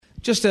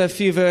Just a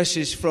few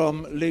verses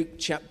from Luke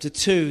chapter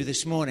 2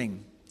 this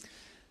morning,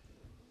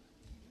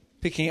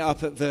 picking it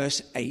up at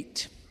verse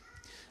 8.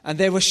 And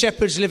there were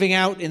shepherds living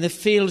out in the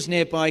fields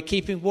nearby,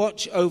 keeping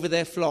watch over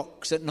their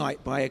flocks at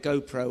night, by a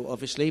GoPro,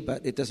 obviously,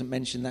 but it doesn't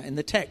mention that in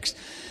the text.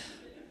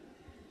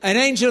 An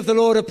angel of the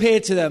Lord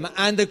appeared to them,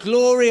 and the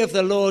glory of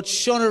the Lord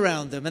shone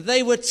around them, and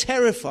they were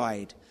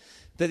terrified.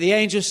 But the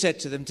angel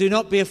said to them, "Do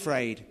not be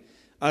afraid.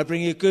 I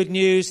bring you good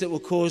news that will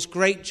cause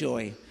great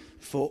joy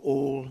for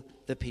all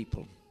the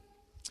people."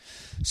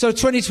 So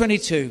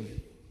 2022,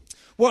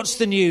 what's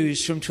the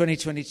news from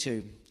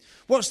 2022?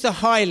 What's the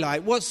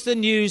highlight? What's the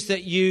news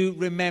that you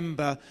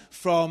remember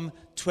from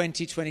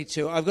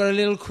 2022? I've got a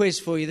little quiz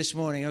for you this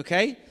morning,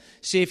 okay?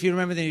 See if you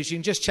remember the news. You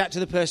can just chat to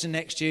the person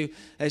next to you.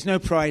 There's no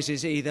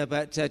prizes either,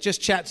 but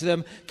just chat to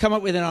them, come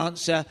up with an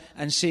answer,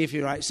 and see if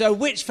you're right. So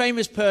which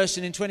famous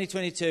person in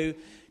 2022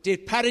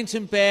 did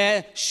Paddington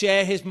Bear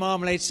share his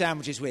marmalade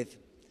sandwiches with?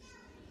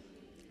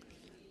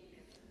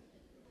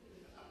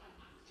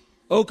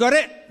 Oh, got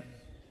it?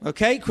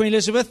 Okay, Queen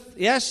Elizabeth,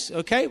 yes,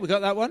 okay, we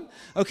got that one.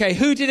 Okay,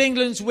 who did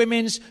England's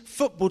women's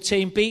football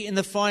team beat in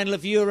the final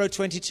of Euro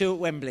 22 at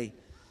Wembley?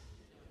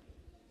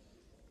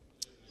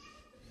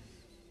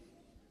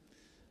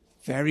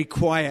 Very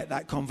quiet,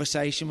 that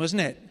conversation,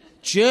 wasn't it?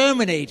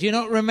 Germany, do you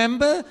not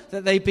remember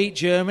that they beat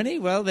Germany?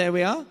 Well, there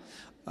we are.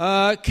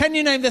 Can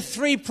you name the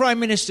 3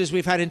 prime ministers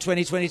we've had in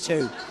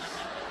 2022?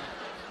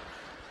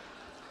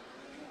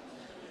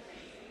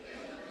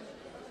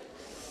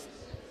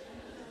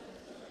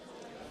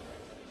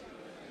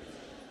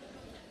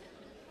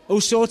 All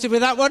sorted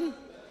with that one?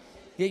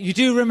 You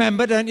do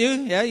remember, don't you?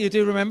 Yeah, you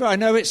do remember. I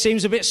know it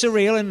seems a bit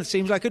surreal and it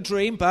seems like a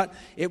dream, but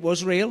it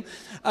was real.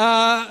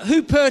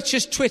 Who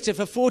purchased Twitter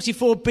for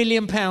 £44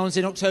 billion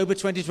in October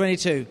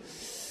 2022?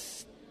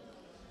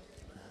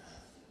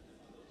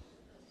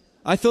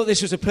 I thought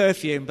this was a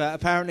perfume, but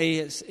apparently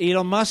it's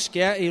Elon Musk.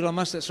 Yeah, Elon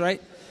Musk, that's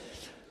right.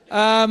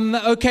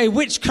 Okay,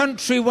 which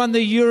country won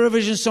the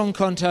Eurovision Song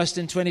Contest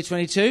in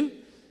 2022?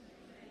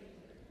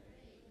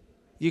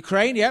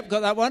 Ukraine, yep, got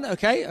that one.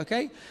 Okay.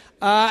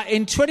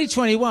 In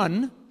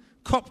 2021,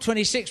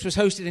 COP26 was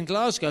hosted in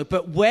Glasgow,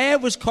 but where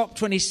was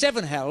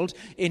COP27 held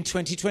in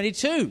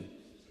 2022?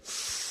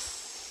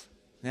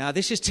 Now,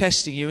 this is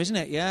testing you, isn't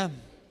it? Yeah.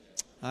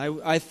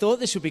 I thought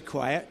this would be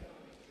quiet.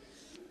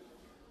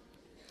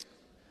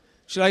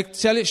 Should I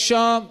tell it?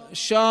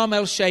 Sharm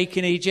el-Sheikh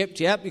in Egypt.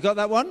 Yep, you got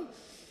that one?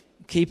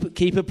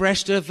 Keep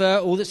abreast of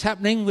all that's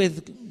happening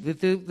with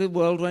the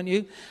world, won't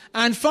you?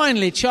 And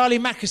finally, Charlie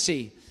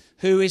Mackesy,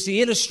 who is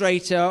the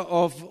illustrator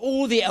of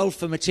all the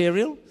Alpha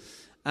material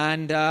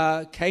and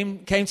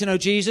came to know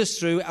Jesus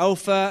through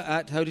Alpha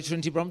at Holy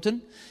Trinity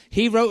Brompton.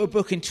 He wrote a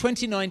book in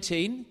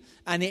 2019,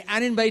 and the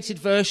animated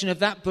version of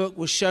that book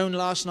was shown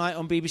last night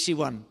on BBC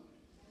One.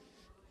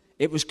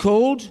 It was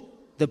called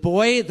The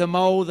Boy, the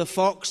Mole, the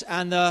Fox,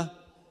 and the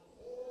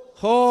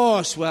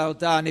Horse. Well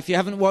done. If you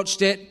haven't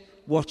watched it,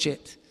 watch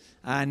it.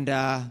 And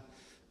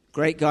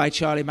great guy,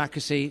 Charlie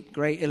Mackesy,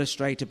 great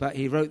illustrator, but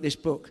he wrote this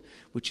book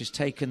which has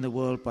taken the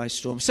world by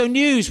storm. So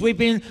news, we've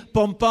been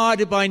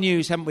bombarded by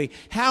news, haven't we?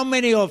 How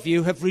many of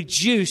you have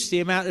reduced the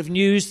amount of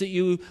news that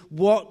you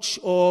watch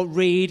or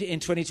read in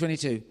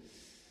 2022?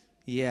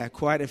 Yeah,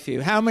 quite a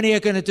few. How many are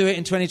going to do it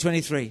in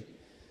 2023?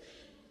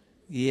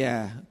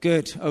 Yeah,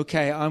 good.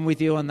 Okay, I'm with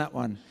you on that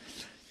one.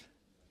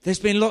 There's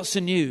been lots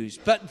of news,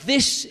 but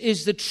this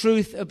is the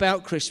truth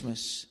about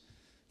Christmas.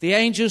 The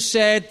angel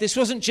said this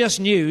wasn't just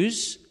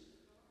news.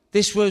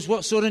 This was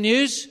what sort of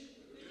news?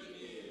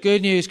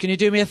 Good news. Can you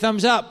do me a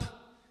thumbs up?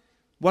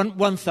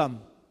 One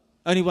thumb.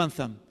 Only one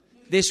thumb.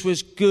 This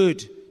was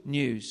good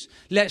news.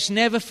 Let's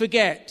never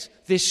forget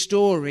this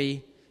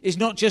story is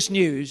not just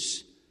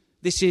news.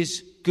 This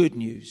is good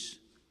news.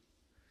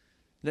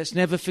 Let's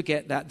never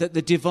forget that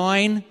the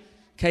divine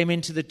came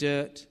into the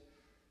dirt,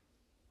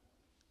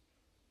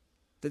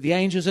 that the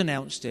angels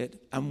announced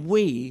it, and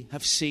we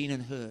have seen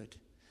and heard.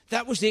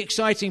 That was the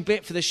exciting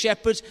bit for the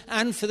shepherds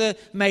and for the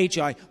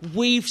Magi.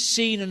 We've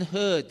seen and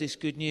heard this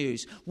good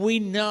news. We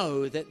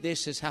know that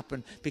this has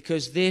happened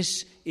because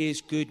this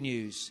is good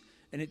news.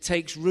 And it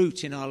takes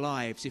root in our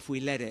lives if we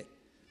let it.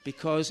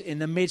 Because in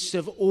the midst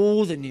of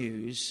all the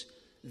news,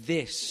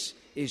 this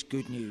is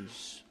good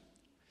news.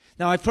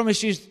 Now, I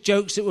promised you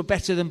jokes that were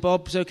better than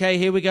Bob's. Okay,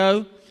 here we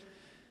go.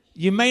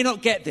 You may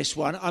not get this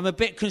one. I'm a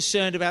bit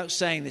concerned about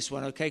saying this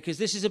one, okay, because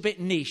this is a bit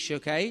niche,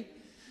 okay?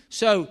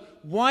 So,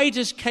 why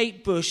does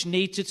Kate Bush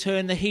need to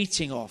turn the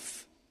heating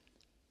off?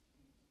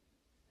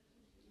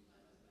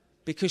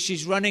 Because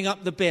she's running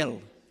up the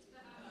bill.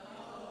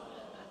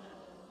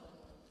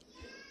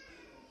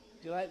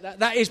 Do you like that?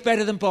 That is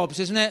better than Bob's,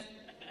 isn't it?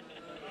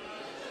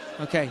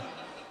 Okay.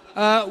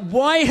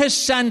 Why has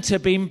Santa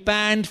been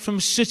banned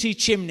from sooty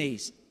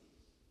chimneys?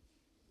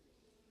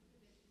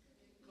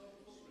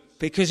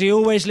 Because he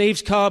always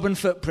leaves carbon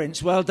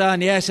footprints. Well done.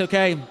 Yes,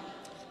 okay.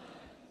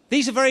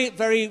 These are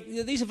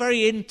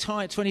very in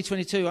time,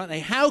 2022, aren't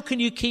they? How can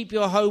you keep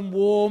your home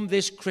warm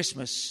this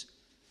Christmas?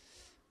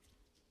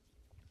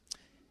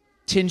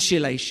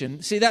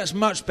 Tinsulation. See, that's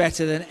much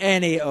better than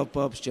any of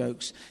Bob's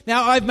jokes.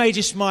 Now, I've made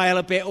you smile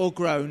a bit or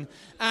groan,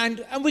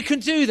 and we can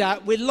do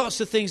that with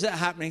lots of things that are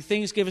happening.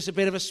 Things give us a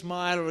bit of a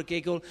smile or a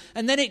giggle,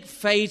 and then it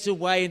fades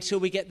away until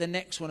we get the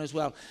next one as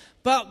well.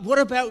 But what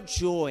about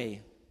joy?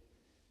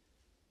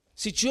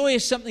 See, joy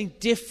is something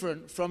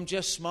different from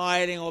just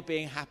smiling or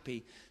being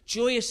happy.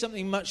 Joy is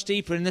something much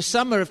deeper. In the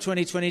summer of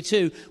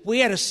 2022, we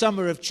had a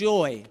summer of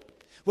joy,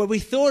 where we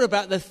thought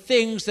about the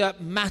things that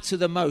matter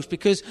the most,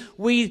 because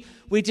we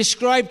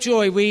described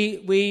joy.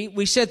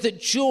 We said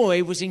that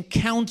joy was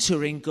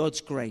encountering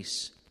God's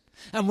grace.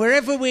 And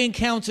wherever we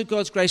encounter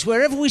God's grace,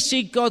 wherever we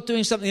see God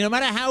doing something, no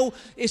matter how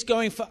it's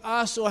going for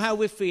us or how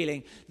we're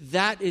feeling,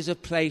 that is a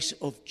place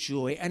of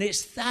joy. And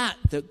it's that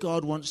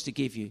God wants to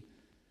give you.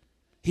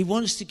 He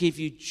wants to give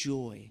you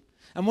joy.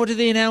 And what did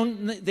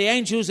the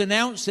angels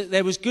announce? That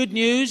there was good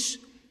news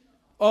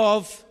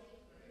of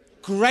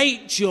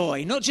great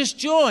joy. Not just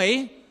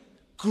joy,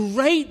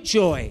 great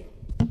joy.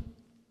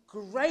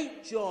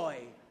 Great joy.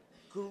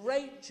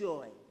 Great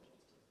joy.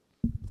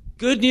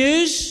 Good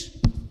news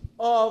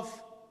of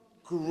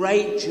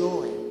great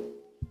joy.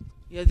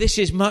 Yeah, this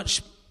is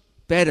much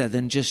better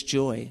than just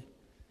joy.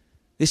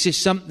 This is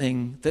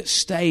something that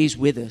stays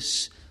with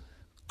us,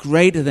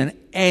 greater than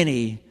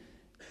anything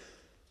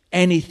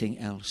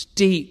else.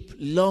 Deep,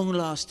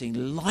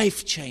 long-lasting,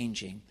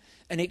 life-changing,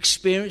 an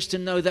experience to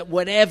know that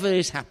whatever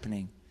is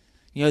happening,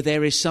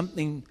 there is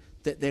something,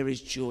 that there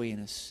is joy in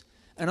us.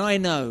 And I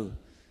know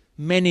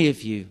many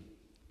of you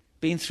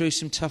been through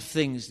some tough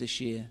things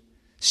this year,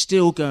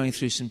 still going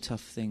through some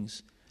tough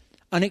things,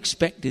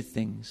 unexpected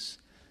things,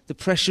 the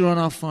pressure on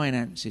our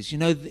finances.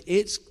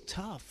 It's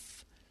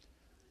tough.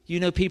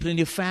 People in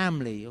your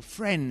family, your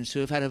friends who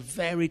have had a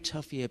very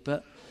tough year,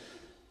 but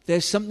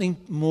there's something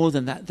more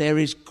than that. There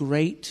is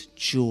great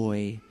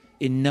joy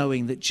in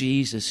knowing that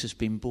Jesus has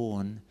been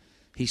born.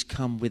 He's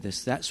come with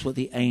us. That's what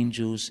the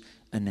angels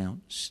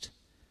announced.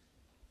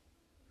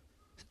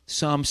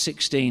 Psalm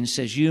 16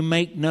 says, "You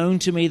make known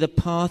to me the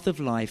path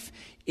of life.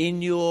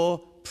 In your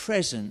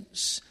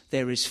presence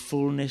there is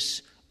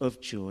fullness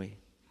of joy."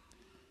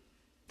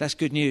 That's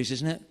good news,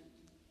 isn't it?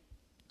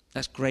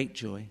 That's great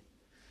joy.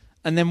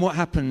 And then what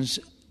happens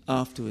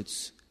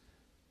afterwards?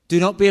 "Do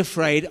not be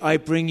afraid. I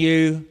bring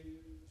you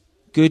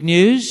good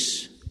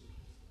news,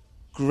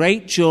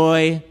 great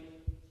joy,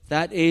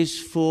 that is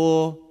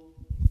for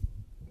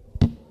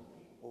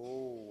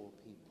all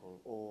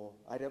people." Or,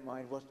 I don't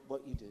mind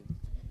what you do.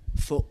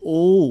 For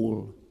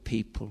all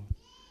people.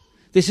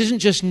 This isn't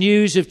just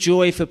news of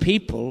joy for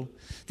people.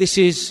 This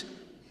is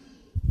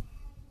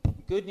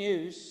good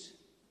news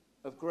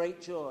of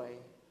great joy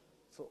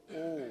for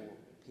all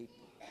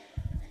people.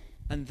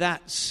 And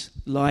that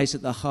lies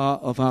at the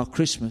heart of our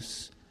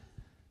Christmas.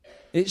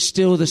 It's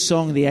still the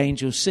song the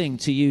angels sing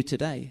to you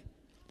today.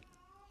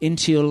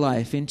 Into your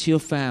life, into your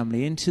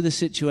family, into the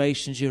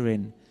situations you're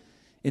in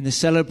the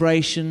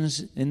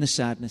celebrations, in the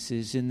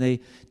sadnesses, in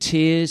the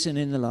tears and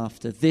in the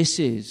laughter. This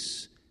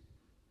is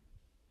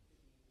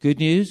good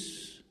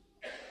news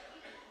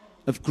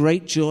of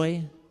great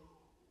joy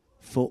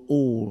for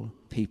all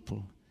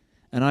people.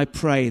 And I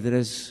pray that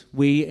as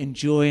we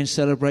enjoy and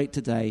celebrate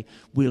today,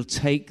 we'll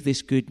take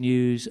this good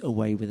news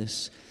away with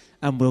us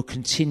and we'll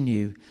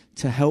continue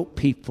to help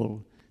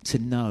people to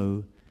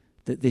know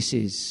that this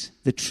is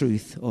the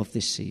truth of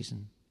this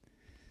season.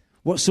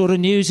 What sort of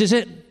news is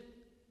it?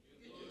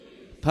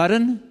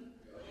 Pardon?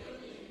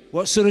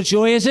 What sort of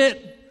joy is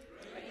it?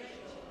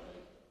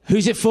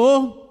 Who's it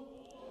for?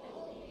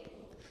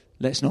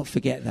 Let's not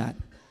forget that.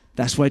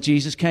 That's why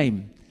Jesus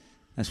came.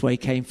 That's why he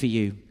came for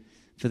you.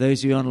 For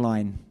those of you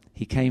online,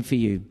 he came for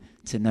you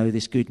to know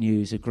this good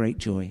news of great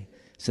joy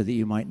so that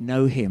you might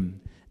know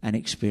him and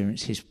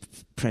experience his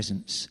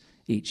presence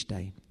each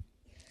day.